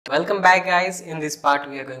Welcome back guys. In this part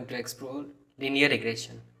we are going to explore linear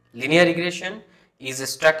regression. Linear regression is a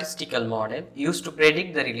statistical model used to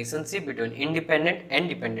predict the relationship between independent and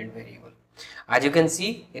dependent variable. As you can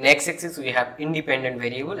see, in x-axis we have independent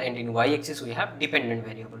variable and in y-axis we have dependent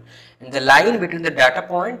variable, and the line between the data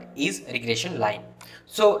point is regression line.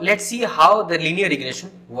 So let's see how the linear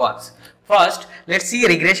regression works. First, let's see a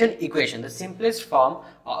regression equation. The simplest form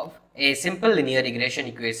of a simple linear regression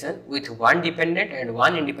equation with one dependent and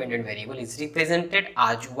one independent variable is represented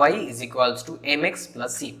as y is equals to mx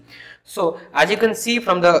plus c. So as you can see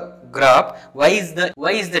from the graph, y is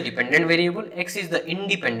the dependent variable, x is the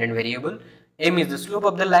independent variable, m is the slope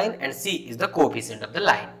of the line and c is the coefficient of the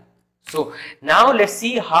line. So now let's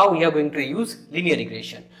see how we are going to use linear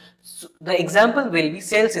regression. So the example will be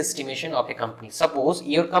sales estimation of a company. Suppose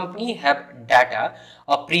your company have data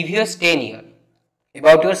of previous 10 years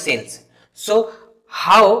about your sales. So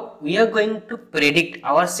how we are going to predict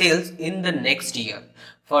our sales in the next year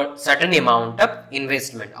for certain amount of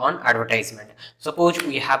investment on advertisement. Suppose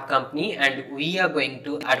we have company and we are going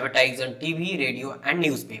to advertise on TV, radio and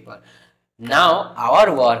newspaper. Now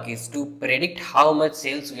our work is to predict how much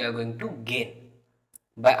sales we are going to gain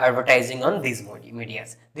by advertising on these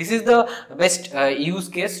medias. This is the best use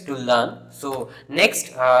case to learn. So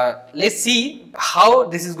next let's see how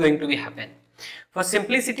this is going to be happen. For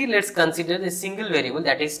simplicity, let's consider a single variable,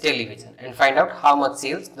 that is television, and find out how much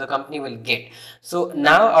sales the company will get. So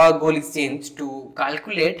now our goal is changed to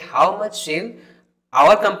calculate how much sale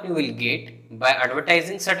our company will get by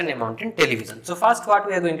advertising certain amount in television. So first what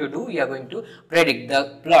we are going to do, we are going to predict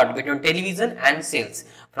the plot between television and sales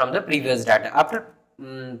from the previous data. After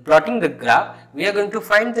plotting the graph, we are going to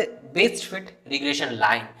find the best fit regression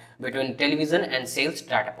line between television and sales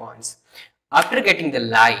data points. After getting the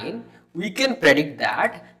line, we can predict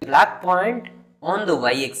that the black point on the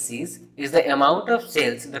y-axis is the amount of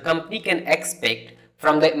sales the company can expect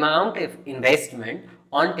from the amount of investment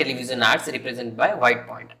on television ads, represented by white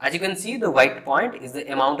point. As you can see, the white point is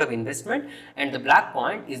the amount of investment and the black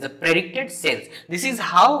point is the predicted sales. This is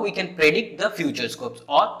how we can predict the future scopes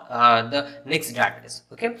or the next data.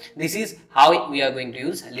 Okay, this is how we are going to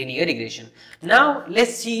use linear regression. Now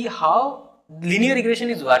let's see how linear regression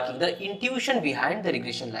is working, the intuition behind the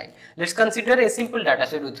regression line. Let's consider a simple data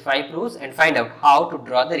set with 5 rows and find out how to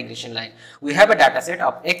draw the regression line. We have a data set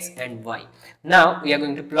of x and y. Now we are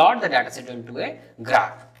going to plot the data set into a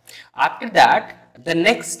graph. After that, the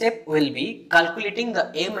next step will be calculating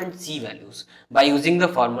the m and c values. By using the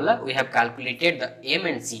formula, we have calculated the m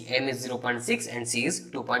and c. M is 0.6 and c is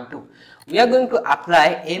 2.2. We are going to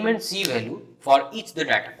apply m and c value for each the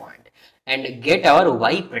data point and get our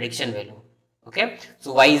y prediction value. Okay,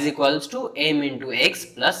 so y is equals to m into x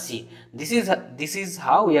plus c. This is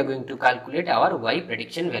how we are going to calculate our y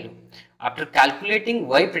prediction value. After calculating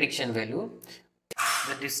y prediction value,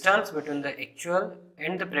 the distance between the actual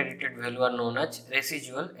and the predicted value are known as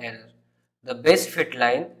residual error. The best fit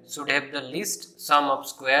line should have the least sum of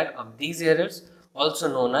square of these errors, also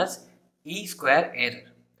known as e square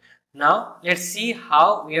error. Now let's see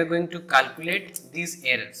how we are going to calculate these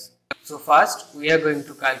errors. So first we are going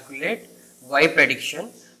to calculate y prediction.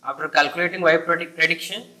 After calculating y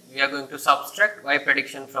prediction, we are going to subtract y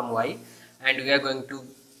prediction from y and we are going to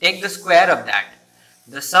take the square of that.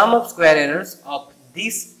 The sum of square errors of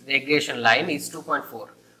this regression line is 2.4.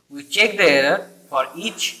 We check the error for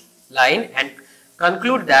each line and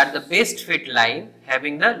conclude that the best fit line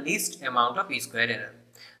having the least amount of e square error.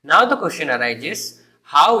 Now the question arises,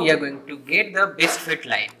 how we are going to get the best fit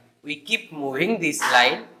line? We keep moving this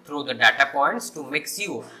line through the data points to make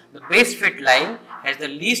sure the best fit line has the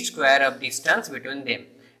least square of distance between them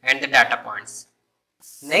and the data points.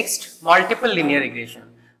 Next, multiple linear regression.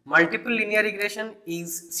 Multiple linear regression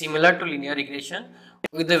is similar to linear regression,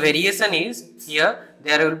 with the variation is here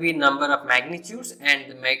there will be number of magnitudes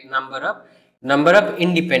and the number of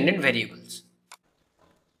independent variables.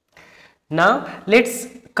 Now let's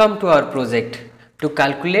come to our project to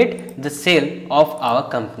calculate the sale of our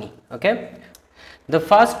company. Okay, the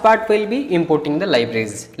first part will be importing the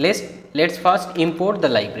libraries. Let's first import the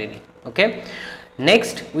library. Okay,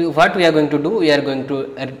 next what we are going to do, we are going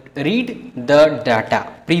to read the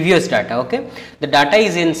data, previous data. Okay, the data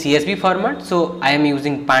is in CSV format, so I am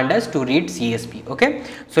using pandas to read CSV. Okay,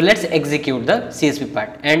 so let's execute the CSV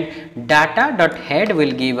part, and data.head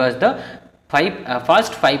will give us the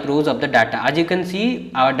first 5 rows of the data. As you can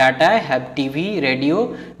see, our data have TV,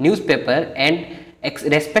 radio, newspaper and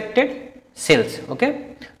respected sales. Okay,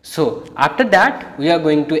 so after that we are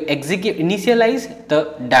going to initialize the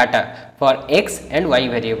data for x and y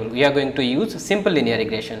variable. We are going to use simple linear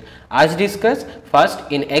regression. As discussed, first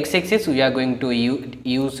in x axis we are going to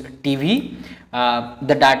use TV,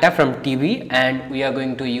 the data from TV, and we are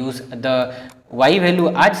going to use the y value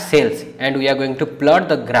as sales, and we are going to plot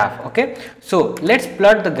the graph. Okay, so let's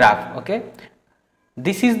plot the graph. Okay,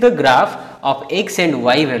 this is the graph of x and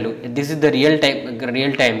y value. This is the real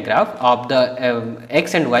time graph of the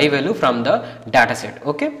x and y value from the data set.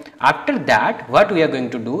 Okay, after that what we are going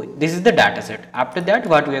to do, this is the data set. After that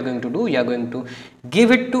what we are going to do, we are going to give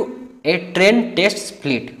it to a trend test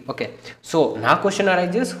split. Okay, so now question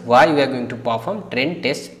arises, why we are going to perform trend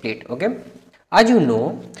test split. Okay, as you know,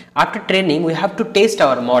 after training we have to test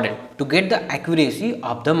our model to get the accuracy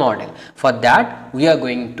of the model. For that we are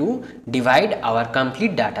going to divide our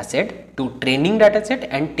complete data set to training data set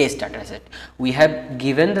and test data set. We have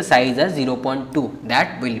given the size as 0.2,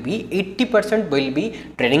 that will be 80% will be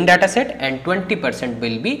training data set and 20%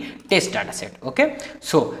 will be test data set. Okay,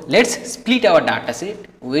 so let's split our data set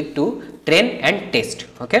with to train and test.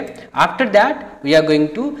 Okay, after that we are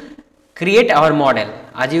going to create our model.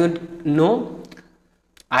 As you know,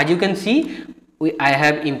 as you can see, I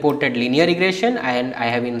have imported linear regression and I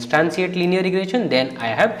have instantiate linear regression, then I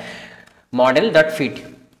have model.fit.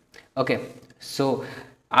 Okay, so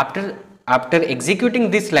after executing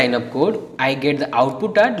this line of code, I get the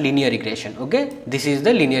output at linear regression. Okay, this is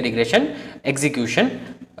the linear regression execution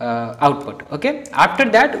output. Okay, after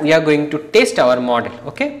that we are going to test our model.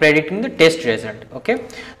 Okay, predicting the test result. Okay,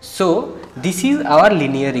 so this is our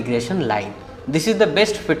linear regression line. This is the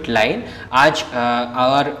best fit line, as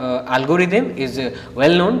our algorithm is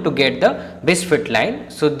well known to get the best fit line.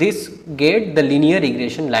 So this get the linear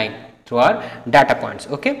regression line through our data points.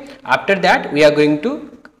 Okay, after that we are going to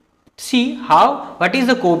see what is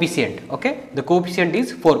the coefficient. Okay, the coefficient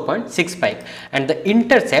is 4.65 and the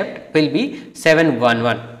intercept will be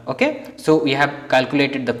 711. Okay, so we have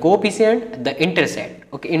calculated the coefficient, the intercept,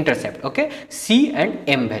 okay, C and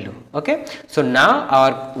M value. Okay, so now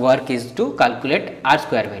our work is to calculate R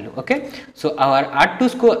square value. Okay, so our R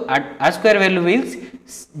square value is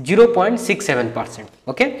 0.67%.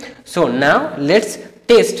 Okay, so now let's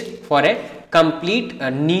test for a complete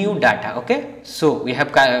new data. Okay, so we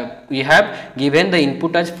have given the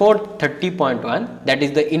input as 430.1, that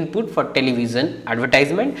is the input for television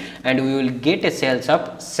advertisement, and we will get a sales of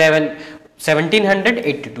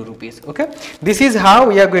 1782 rupees. Okay, this is how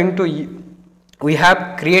we are going to we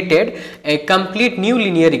have created a complete new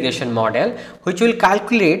linear regression model which will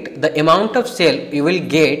calculate the amount of sale you will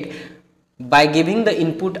get by giving the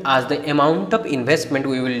input as the amount of investment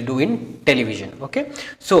we will do in television. Okay,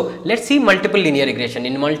 so let's see multiple linear regression.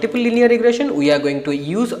 In multiple linear regression we are going to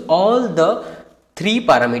use all the 3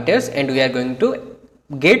 parameters and we are going to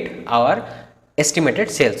get our estimated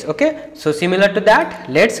sales. Okay, so similar to that,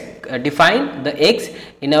 let's define the X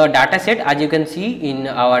in our data set. As you can see in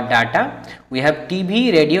our data, we have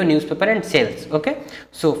TV, radio, newspaper and sales. Okay,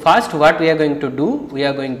 so first what we are going to do, we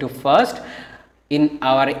are going to first in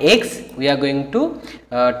our X we are going to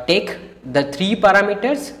take the 3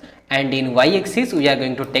 parameters, and in Y axis we are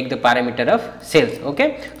going to take the parameter of sales.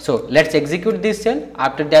 Okay, so let's execute this cell.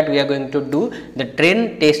 After that we are going to do the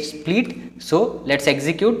train test split. So let's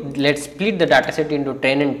split the dataset into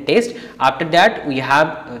train and test. After that we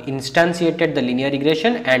have instantiated the linear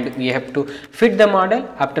regression and we have to fit the model.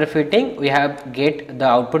 After fitting we have get the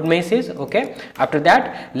output message. Okay, after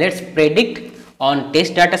that let's predict on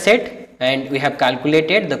test dataset, and we have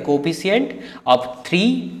calculated the coefficient of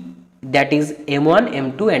 3, that is M1,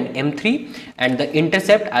 M2 and M3, and the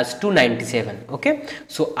intercept as 297. Okay,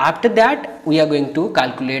 so after that we are going to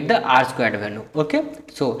calculate the R squared value. Okay,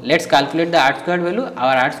 so let's calculate the R squared value.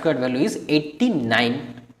 Our R squared value is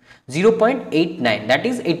 0.89, that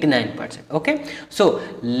is 89%. Okay, so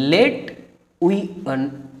let's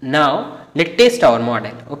test our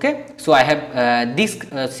model. Okay, so I have this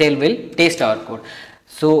cell will test our code.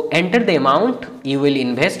 So enter the amount you will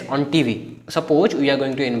invest on TV. Suppose we are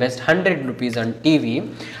going to invest 100 rupees on TV,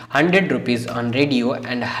 100 rupees on radio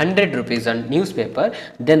and 100 rupees on newspaper.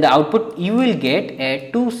 Then the output you will get a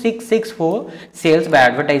 2664 sales by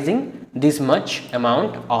advertising this much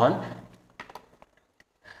amount on.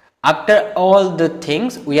 After all the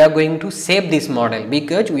things, we are going to save this model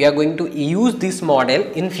because we are going to use this model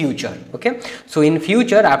in future. Okay, so in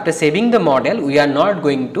future after saving the model we are not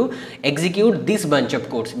going to execute this bunch of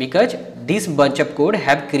codes because this bunch of code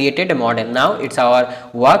have created a model. Now it's our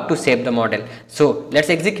work to save the model. So let's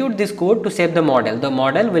execute this code to save the model. The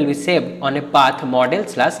model will be saved on a path model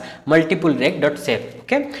slash multiple reg.save.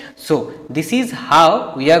 Okay, so this is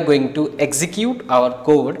how we are going to execute our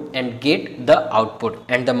code and get the output,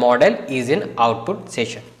 and the model is in output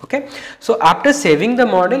session. Okay, so after saving the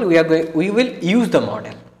model, we will use the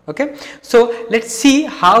model. Okay, so let's see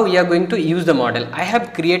how we are going to use the model. I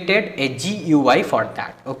have created a GUI for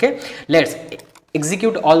that. Okay, let's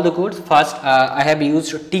execute all the codes. First I have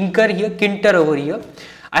used Tinker here, Kinter over here.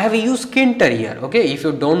 I have used Kinter here. Okay, if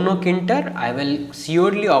you don't know Kinter, I will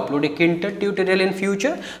surely upload a Kinter tutorial in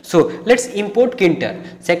future. So let's import Kinter.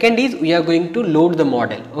 Second is we are going to load the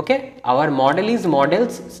model. Okay, our model is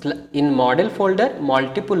models in model folder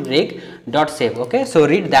multiple reg.save. Okay, so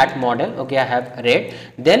read that model. Okay, I have read.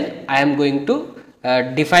 Then I am going to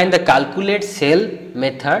define the calculate cell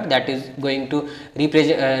method that is going to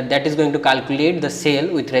calculate the cell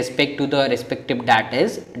with respect to the respective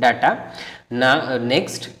data. Now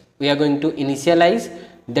next we are going to initialize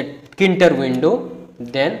the Kinter window,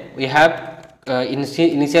 then we have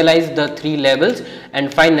initialize the 3 labels,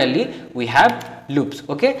 and finally we have loops.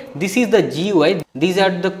 Okay, this is the GUI. These are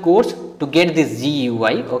the codes to get this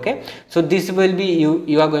GUI. Okay, so this will be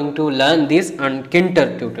you are going to learn this on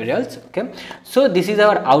Kinter tutorials. Okay, so this is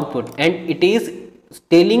our output, and it is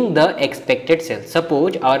telling the expected sales.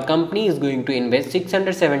 Suppose our company is going to invest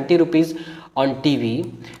 670 rupees on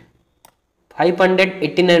TV,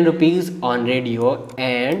 589 rupees on radio,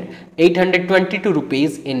 and 822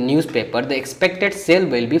 rupees in newspaper. The expected sale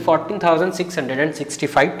will be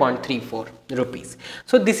 14,665.34 rupees.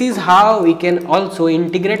 So this is how we can also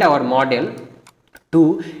integrate our model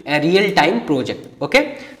to a real-time project.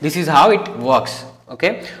 Okay, this is how it works.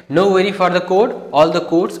 Okay, no worry for the code. All the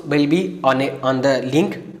codes will be on the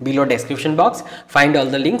link below description box. Find all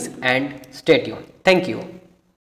the links and stay tuned. Thank you.